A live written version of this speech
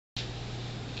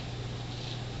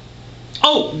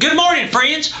Oh, good morning,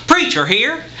 friends. Preacher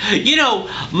here. You know,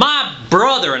 my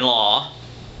brother-in-law,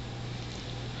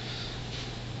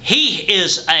 he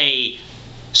is a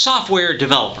software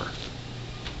developer.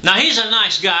 Now, he's a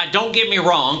nice guy, don't get me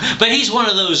wrong, but he's one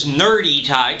of those nerdy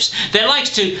types that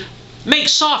likes to make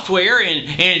software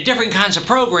and different kinds of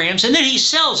programs, and then he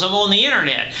sells them on the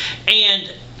internet.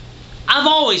 And I've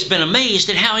always been amazed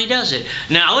at how he does it.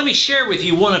 Now, let me share with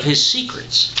you one of his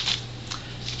secrets.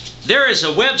 There is a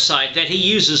website that he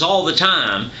uses all the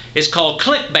time. It's called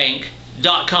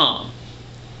clickbank.com.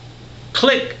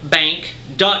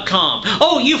 clickbank.com.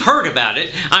 Oh, you've heard about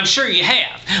it. I'm sure you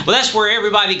have. Well, that's where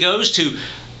everybody goes to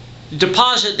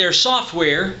deposit their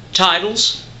software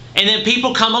titles, and then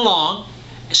people come along,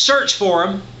 search for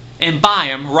them, and buy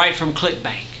them right from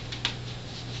ClickBank.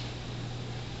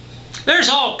 There's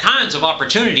all kinds of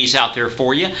opportunities out there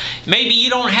for you. Maybe you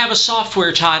don't have a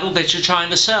software title that you're trying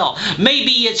to sell.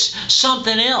 Maybe it's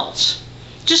something else.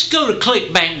 Just go to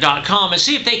clickbank.com and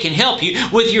see if they can help you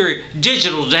with your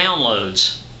digital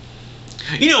downloads.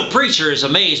 You know, Preacher is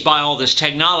amazed by all this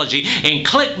technology, and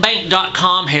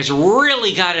clickbank.com has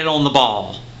really got it on the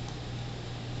ball.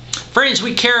 Friends,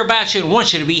 we care about you and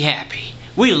want you to be happy.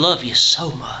 We love you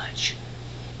so much.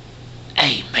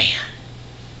 Amen.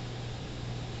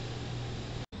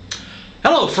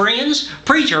 Hello, friends.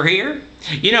 Preacher here.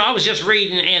 You know, I was just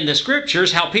reading in the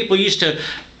scriptures how people used to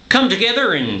come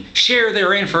together and share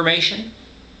their information.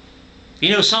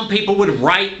 You know, some people would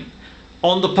write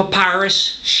on the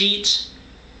papyrus sheets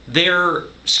their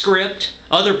script.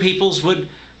 Other peoples would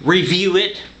review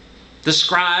it. The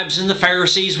scribes and the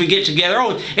Pharisees would get together.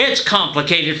 Oh, it's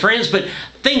complicated, friends, but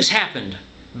things happened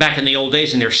back in the old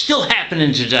days, and they're still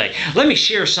happening today. Let me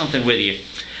share something with you.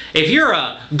 If you're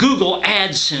a Google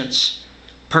AdSense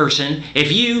person,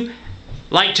 if you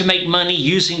like to make money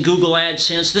using Google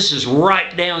AdSense, this is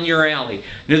right down your alley.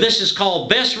 Now, this is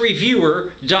called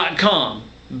bestreviewer.com.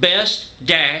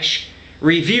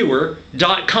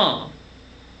 best-reviewer.com.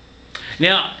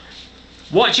 Now,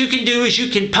 what you can do is you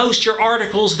can post your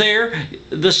articles there,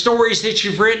 the stories that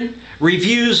you've written,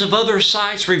 reviews of other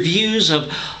sites, reviews of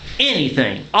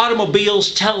anything,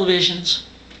 automobiles, televisions,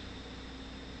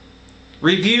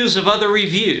 reviews of other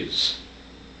reviews.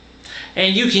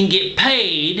 And you can get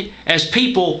paid as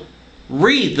people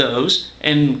read those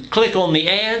and click on the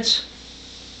ads.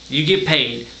 You get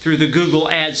paid through the Google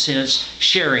AdSense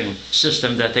sharing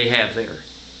system that they have there.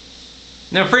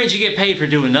 Now, friends, you get paid for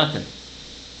doing nothing.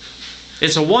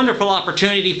 It's a wonderful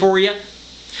opportunity for you.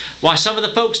 Why, some of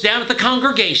the folks down at the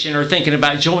congregation are thinking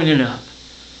about joining up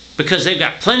because they've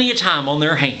got plenty of time on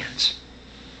their hands.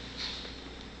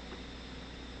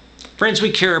 Friends, we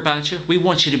care about you. We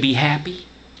want you to be happy.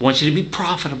 We want you to be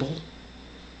profitable.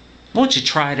 Why don't you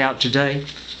try it out today?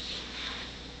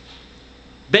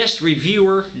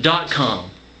 bestreviewer.com.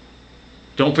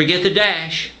 Don't forget the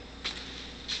dash.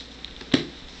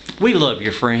 We love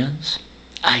you, friends.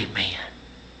 Amen.